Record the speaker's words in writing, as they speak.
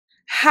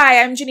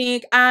Hi, I'm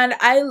Janique and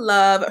I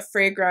love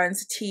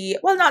fragrance tea.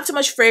 Well, not so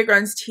much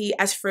fragrance tea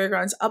as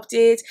fragrance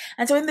updates.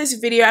 And so in this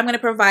video, I'm going to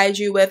provide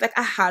you with like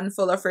a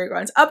handful of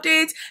fragrance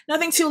updates.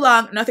 Nothing too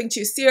long, nothing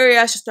too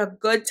serious, just a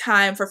good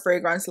time for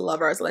fragrance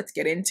lovers. Let's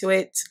get into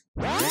it.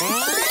 I'm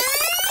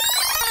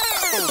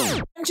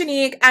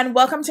Janique and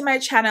welcome to my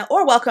channel,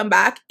 or welcome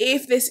back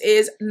if this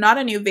is not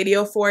a new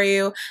video for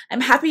you. I'm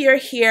happy you're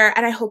here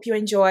and I hope you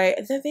enjoy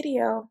the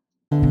video.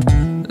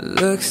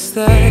 Looks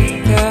like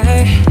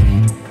I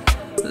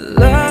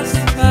lost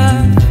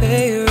my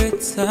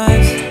favorite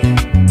times.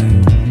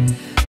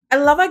 I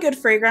love a good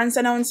fragrance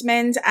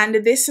announcement, and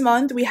this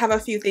month we have a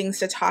few things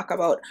to talk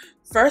about.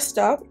 First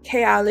up,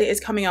 Kayali is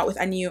coming out with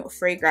a new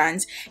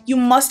fragrance. You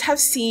must have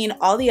seen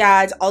all the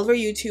ads all over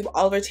YouTube,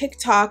 all over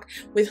TikTok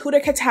with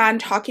Huda Kattan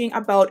talking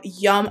about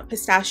Yum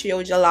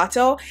Pistachio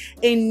Gelato,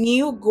 a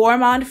new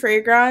gourmand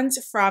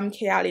fragrance from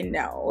Kayali.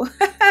 No,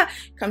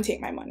 come take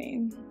my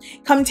money.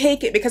 Come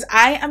take it because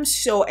I am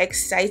so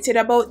excited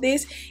about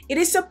this. It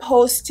is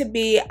supposed to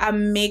be a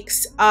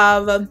mix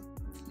of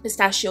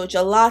pistachio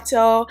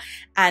gelato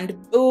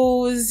and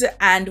booze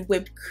and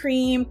whipped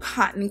cream,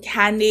 cotton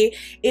candy.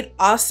 It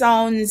all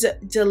sounds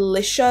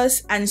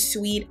delicious and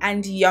sweet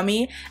and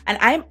yummy, and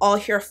I'm all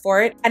here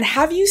for it. And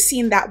have you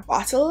seen that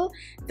bottle?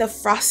 The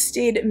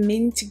frosted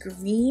mint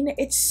green.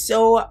 It's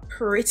so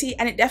pretty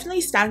and it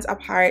definitely stands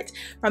apart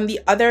from the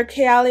other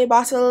Kayali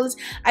bottles.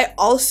 I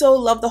also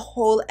love the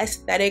whole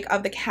aesthetic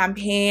of the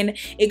campaign.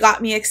 It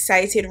got me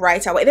excited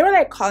right away. They were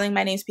like calling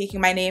my name, speaking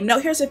my name. Now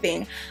here's the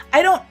thing,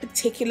 I don't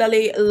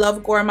particularly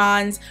love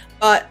gourmands,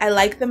 but I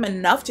like them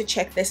enough to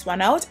check this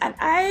one out, and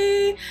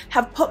I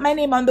have put my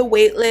name on the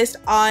wait list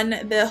on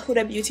the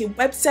Huda Beauty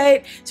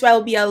website, so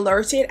I'll be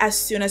alerted as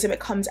soon as it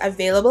becomes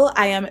available.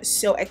 I am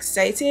so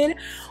excited.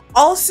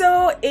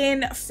 Also,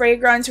 in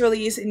fragrance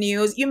release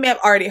news, you may have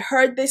already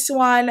heard this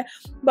one,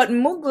 but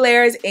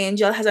Mugler's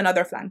Angel has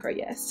another flanker.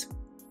 Yes,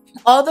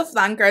 all the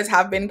flankers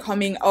have been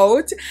coming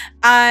out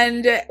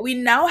and we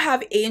now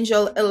have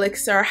Angel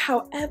Elixir.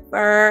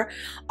 However,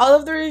 all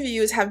of the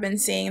reviews have been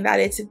saying that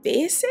it's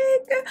basic,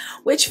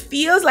 which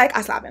feels like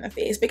a slap in the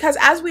face because,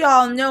 as we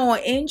all know,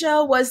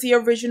 Angel was the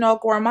original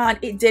gourmand.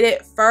 It did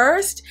it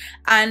first,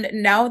 and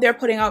now they're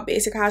putting out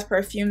basic ass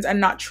perfumes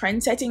and not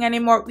trend setting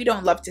anymore. We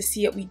don't love to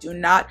see it. We do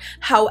not.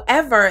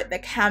 However, the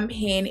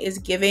campaign is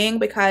giving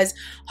because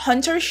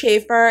Hunter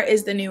Schafer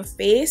is the new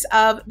face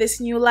of this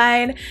new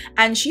line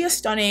and she is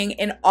stunning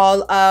in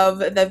all of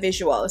the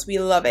visuals. We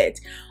love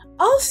it.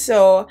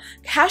 Also,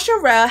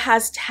 Cacharel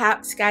has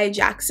tapped Sky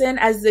Jackson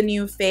as the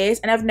new face,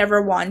 and I've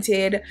never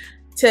wanted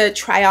to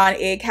try on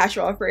a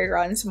Cacharel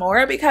fragrance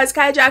more because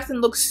Sky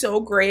Jackson looks so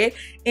great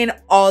in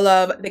all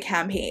of the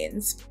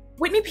campaigns.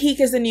 Whitney Peak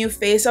is the new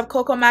face of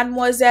Coco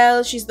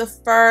Mademoiselle. She's the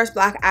first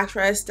Black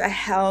actress to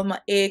helm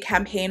a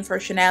campaign for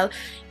Chanel.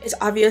 It's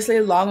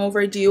obviously long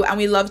overdue and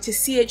we love to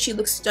see it. She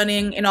looks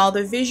stunning in all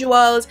the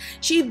visuals.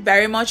 She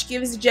very much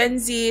gives Gen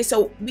Z,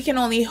 so we can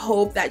only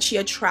hope that she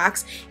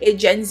attracts a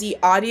Gen Z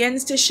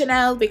audience to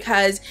Chanel,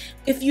 because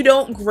if you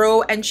don't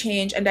grow and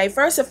change and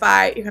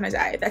diversify, you're gonna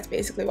die. That's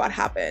basically what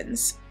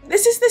happens.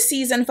 This is the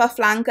season for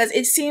flankers.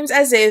 It seems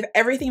as if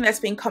everything that's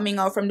been coming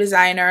out from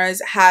designers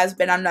has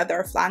been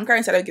another flanker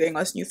instead of giving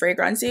us new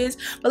fragrances.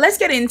 But let's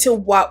get into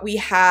what we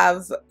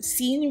have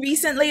seen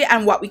recently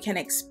and what we can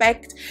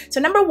expect. So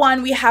number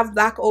one, we have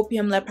Black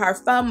Opium Le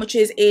Parfum, which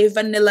is a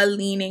vanilla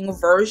leaning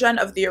version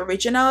of the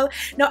original.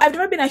 Now, I've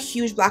never been a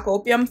huge Black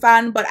Opium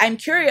fan, but I'm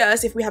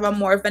curious if we have a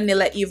more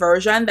vanilla-y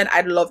version, then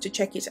I'd love to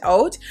check it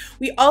out.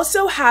 We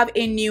also have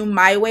a new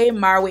My Way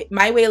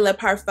Le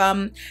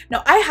Parfum.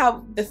 Now, I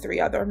have the three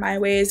other My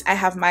Ways. I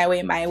have My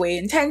Way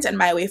Intense, and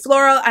My Way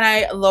Floral, and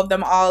I love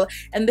them all.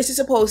 And this is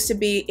supposed to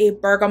be a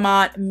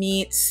bergamot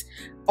meets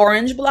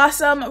orange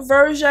blossom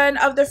version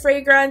of the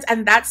fragrance,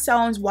 and that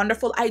sounds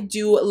wonderful. I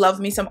do love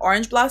me some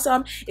orange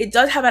blossom. It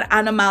does have an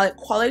animalic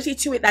quality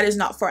to it that is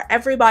not for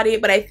everybody,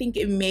 but I think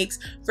it makes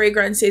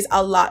fragrances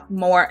a lot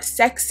more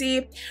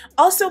sexy.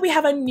 Also, we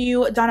have a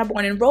new Donna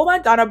Born in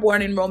Roma, Donna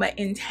Born in Roma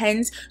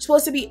Intense,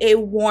 supposed to be a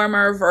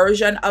warmer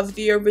version of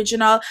the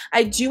original.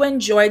 I do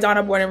enjoy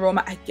Donna Born in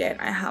Roma. Again,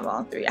 I have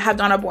all three. I have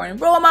Donna Born in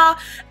Roma,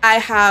 I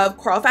have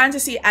Coral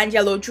Fantasy, and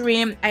Yellow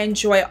Dream. I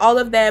enjoy all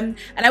of them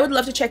and I would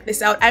love to check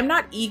this out. I'm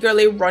not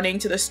eagerly running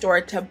to the store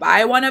to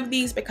buy one of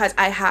these because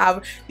I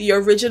have the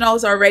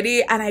originals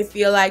already and I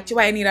feel like, do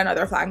I need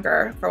another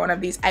flanker for one of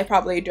these? I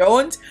probably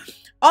don't.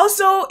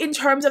 Also, in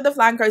terms of the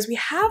flankers, we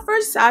have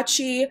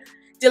Versace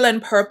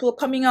Dylan Purple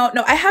coming out.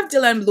 Now, I have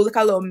Dylan Blue, like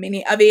a little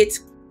mini of it.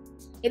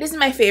 It isn't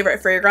my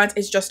favorite fragrance.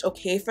 It's just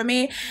okay for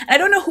me. And I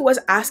don't know who was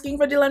asking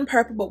for Dylan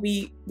Purple, but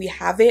we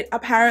have it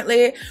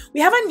apparently. We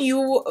have a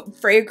new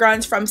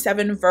fragrance from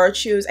Seven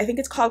Virtues. I think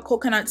it's called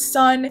Coconut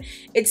Sun.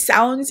 It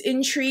sounds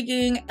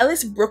intriguing.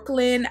 Ellis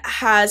Brooklyn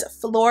has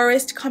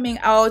Florist coming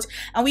out.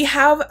 And we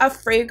have a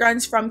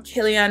fragrance from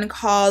Kilian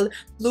called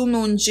Blue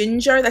Moon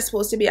Ginger that's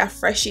supposed to be a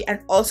freshie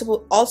and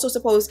also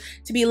supposed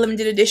to be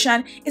limited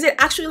edition. Is it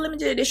actually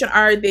limited edition, or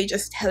are they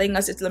just telling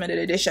us it's limited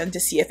edition to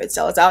see if it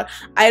sells out?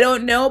 I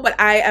don't know, but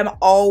I I am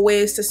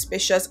always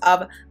suspicious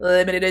of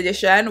limited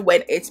edition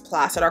when it's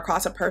plastered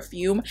across a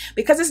perfume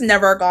because it's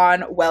never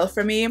gone well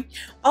for me.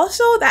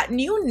 Also, that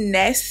new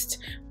Nest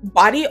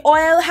body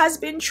oil has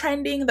been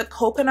trending, the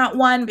coconut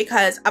one,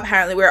 because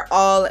apparently we're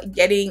all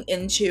getting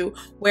into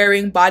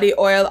wearing body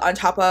oil on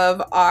top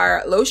of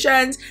our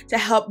lotions to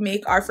help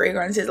make our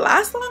fragrances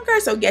last longer.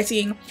 So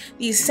getting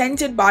these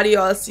scented body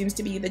oil seems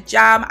to be the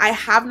jam. I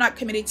have not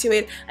committed to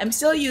it. I'm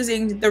still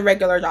using the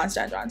regular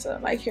Johnson &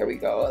 Johnson. Like, here we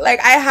go. Like,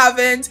 I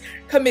haven't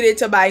committed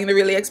to buying the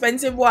really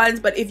expensive ones,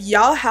 but if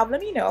y'all have,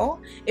 let me know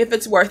if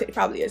it's worth it. It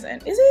probably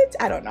isn't. Is it?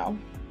 I don't know.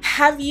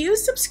 Have you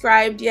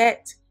subscribed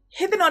yet?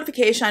 Hit the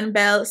notification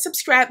bell,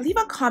 subscribe, leave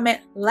a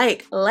comment,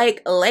 like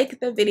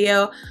the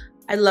video.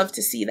 I'd love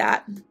to see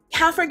that.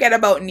 Can't forget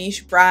about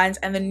niche brands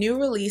and the new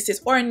releases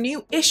or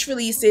new-ish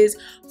releases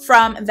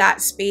from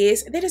that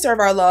space. They deserve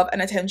our love and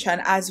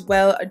attention as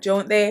well,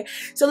 don't they?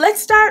 So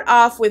let's start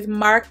off with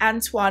Marc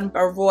Antoine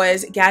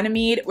Barrois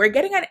Ganymède. We're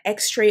getting an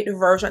extrait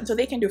version, so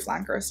they can do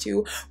flankers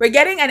too. We're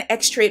getting an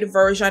extrait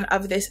version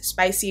of this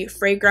spicy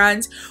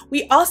fragrance.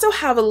 We also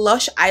have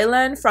Lush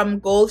Island from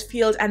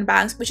Goldfield and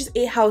Banks, which is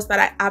a house that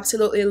I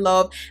absolutely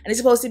love, and it's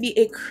supposed to be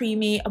a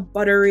creamy,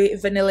 buttery,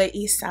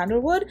 vanilla-y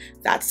sandalwood.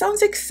 That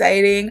sounds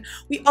exciting.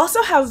 We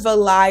also have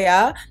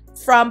Valaya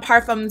from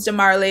Parfums de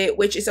Marly,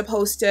 which is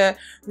supposed to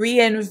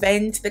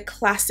reinvent the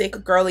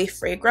classic girly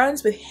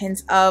fragrance with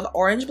hints of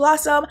orange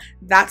blossom.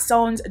 That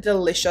sounds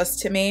delicious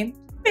to me.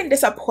 I've been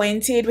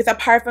disappointed with a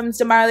Parfums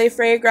de Marly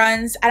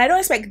fragrance, and I don't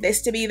expect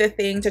this to be the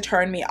thing to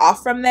turn me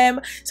off from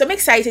them. So I'm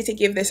excited to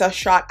give this a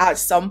shot at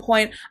some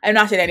point. I'm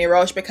not in any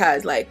rush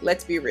because, like,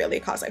 let's be real,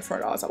 it costs like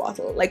 $4 a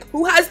bottle. Like,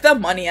 who has the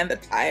money and the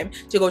time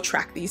to go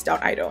track these down?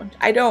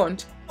 I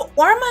don't.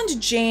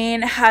 Ormond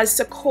Jane has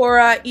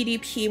Sakura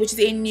EDP, which is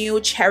a new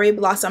cherry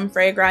blossom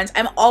fragrance.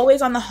 I'm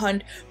always on the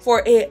hunt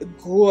for a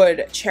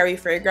good cherry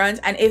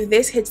fragrance, and if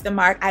this hits the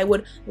mark, I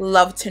would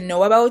love to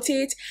know about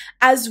it.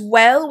 As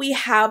well, we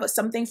have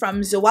something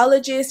from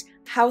Zoologist,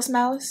 House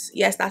Mouse.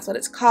 Yes, that's what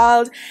it's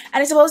called,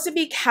 and it's supposed to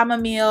be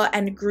chamomile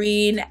and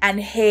green and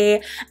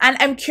hay, and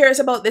I'm curious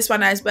about this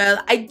one as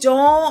well. I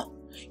don't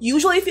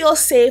usually feel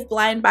safe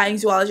blind buying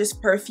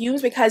Zoologist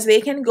perfumes because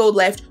they can go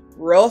left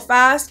real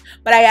fast,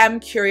 but I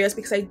am curious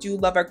because I do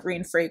love a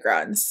green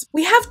fragrance.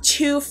 We have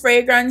two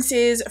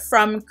fragrances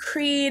from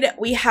Creed.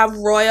 We have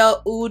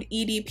Royal Oud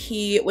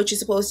EDP, which is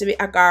supposed to be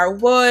agar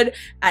wood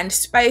and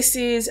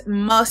spices,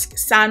 musk,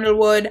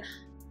 sandalwood.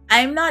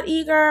 I'm not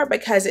eager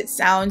because it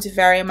sounds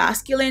very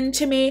masculine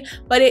to me,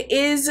 but it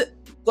is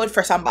good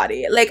for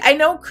somebody. Like, I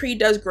know Creed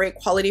does great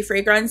quality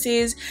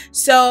fragrances,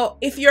 so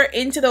if you're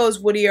into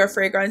those woodier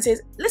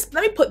fragrances, let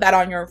me put that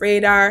on your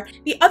radar.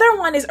 The other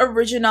one is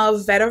Original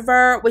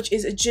Vetiver, which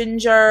is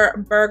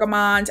ginger,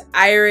 bergamot,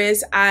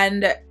 iris,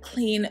 and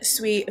clean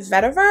sweet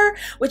vetiver,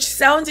 which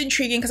sounds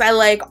intriguing because I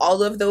like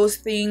all of those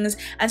things,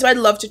 and so I'd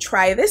love to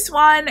try this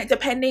one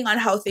depending on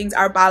how things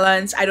are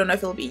balanced. I don't know if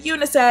it'll be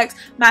unisex,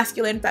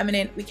 masculine,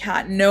 feminine. We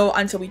can't know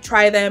until we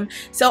try them,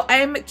 so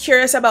I'm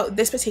curious about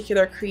this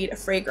particular Creed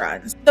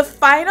fragrance. The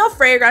final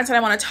fragrance that I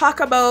want to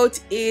talk about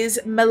is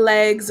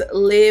Mugler's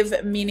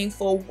Live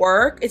Meaningful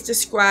Work. It's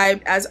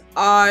described as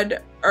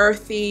odd,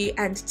 earthy,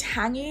 and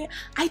tangy.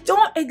 I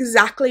don't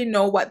exactly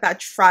know what that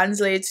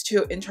translates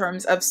to in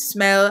terms of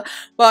smell,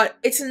 but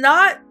it's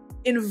not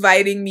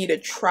inviting me to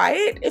try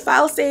it, if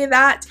I'll say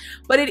that,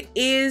 but it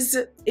is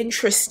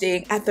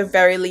interesting at the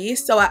very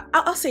least, so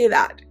I'll say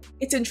that.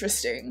 It's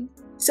interesting.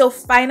 So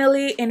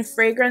finally, in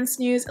fragrance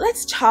news,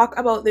 let's talk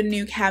about the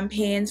new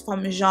campaigns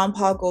from Jean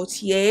Paul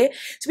Gaultier.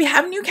 So we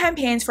have new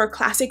campaigns for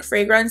classic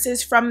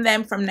fragrances from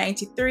them from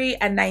 93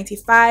 and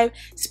 95,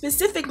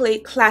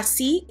 specifically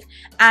Classique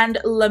and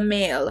La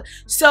Male.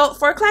 So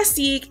for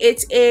Classique,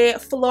 it's a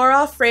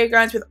floral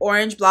fragrance with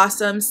orange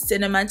blossoms,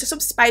 cinnamon, so some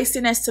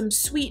spiciness, some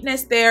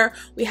sweetness there.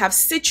 We have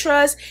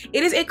citrus.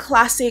 It is a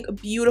classic,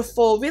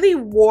 beautiful, really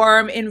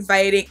warm,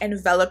 inviting,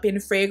 enveloping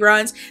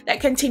fragrance that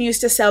continues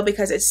to sell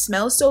because it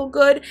smells so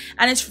good.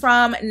 And it's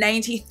from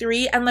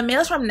 93 and La Male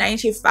is from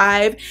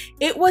 95.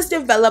 It was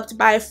developed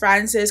by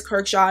Francis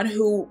Kurkdjian,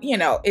 who, you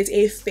know, is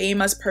a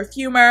famous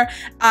perfumer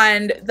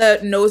and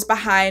the nose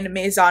behind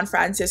Maison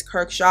Francis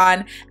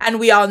Kurkdjian, and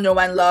we all know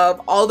and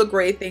love all the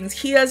great things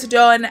he has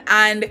done,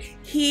 and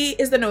he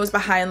is the nose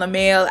behind La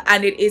Male,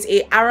 and it is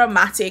a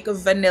aromatic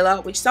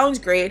vanilla, which sounds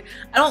great.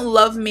 I don't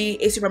love me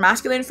a super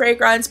masculine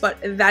fragrance, but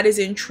that is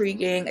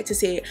intriguing to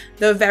say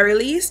the very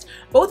least.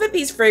 Both of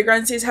these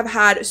fragrances have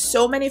had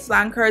so many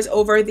flankers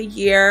over the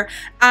years,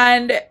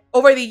 and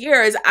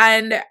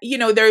you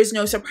know, there is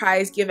no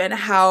surprise given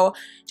how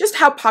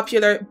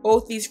popular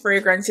both these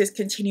fragrances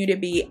continue to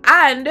be.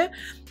 And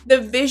the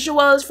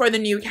visuals for the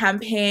new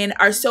campaign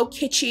are so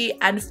kitschy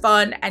and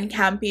fun and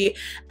campy,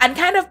 and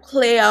kind of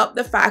play up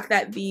the fact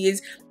that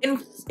these,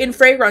 in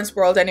fragrance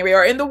world anyway,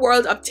 or in the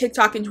world of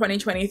TikTok in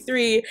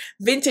 2023,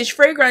 vintage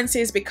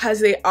fragrances, because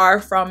they are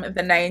from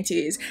the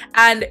 90s,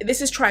 and this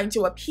is trying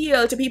to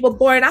appeal to people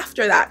born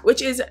after that,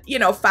 which is, you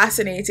know,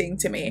 fascinating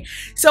to me.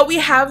 So we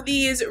have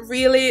these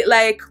really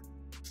like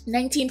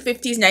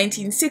 1950s,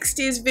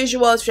 1960s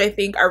visuals, which I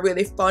think are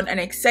really fun and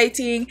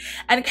exciting,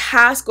 and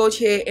cast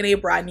Gaultier in a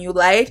brand new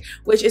light,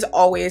 which is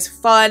always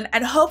fun.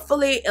 And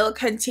hopefully it'll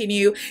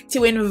continue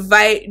to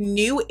invite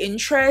new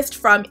interest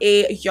from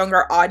a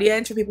younger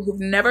audience, for people who've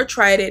never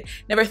tried it,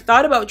 never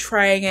thought about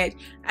trying it,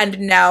 and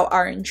now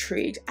are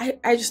intrigued.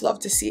 I just love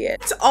to see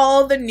it. It's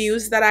all the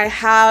news that I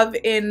have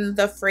in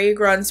the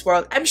fragrance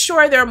world. I'm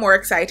sure there are more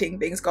exciting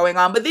things going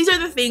on, but these are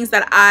the things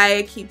that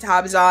I keep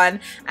tabs on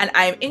and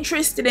I'm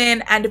interested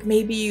in, and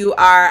maybe you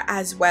are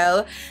as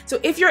well. So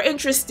if you're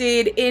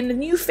interested in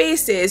new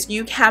faces,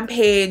 new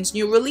campaigns,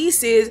 new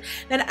releases,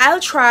 then I'll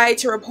try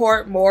to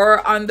report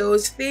more on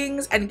those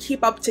things and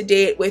keep up to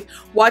date with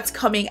what's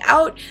coming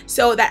out,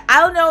 so that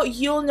I'll know,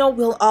 you'll know,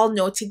 we'll all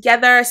know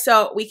together,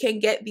 so we can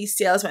get these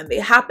sales when they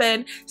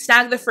happen,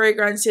 snag the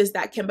fragrances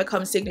that can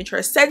become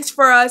signature scents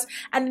for us,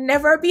 and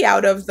never be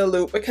out of the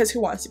loop, because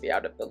who wants to be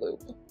out of the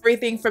loop?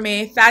 Everything for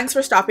me. Thanks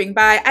for stopping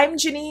by. I'm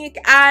Janique,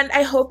 and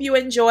I hope you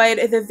enjoyed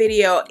the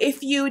video.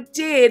 If you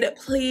did,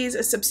 please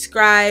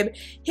subscribe,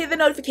 hit the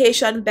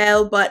notification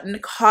bell button,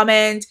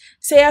 comment,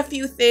 say a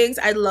few things.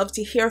 I'd love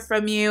to hear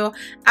from you,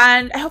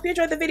 and I hope you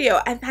enjoyed the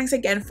video, and thanks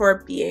again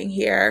for being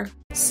here.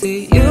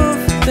 See,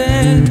 you've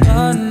been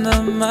on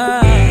the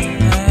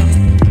mind.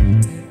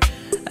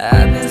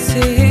 I've been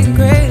seeing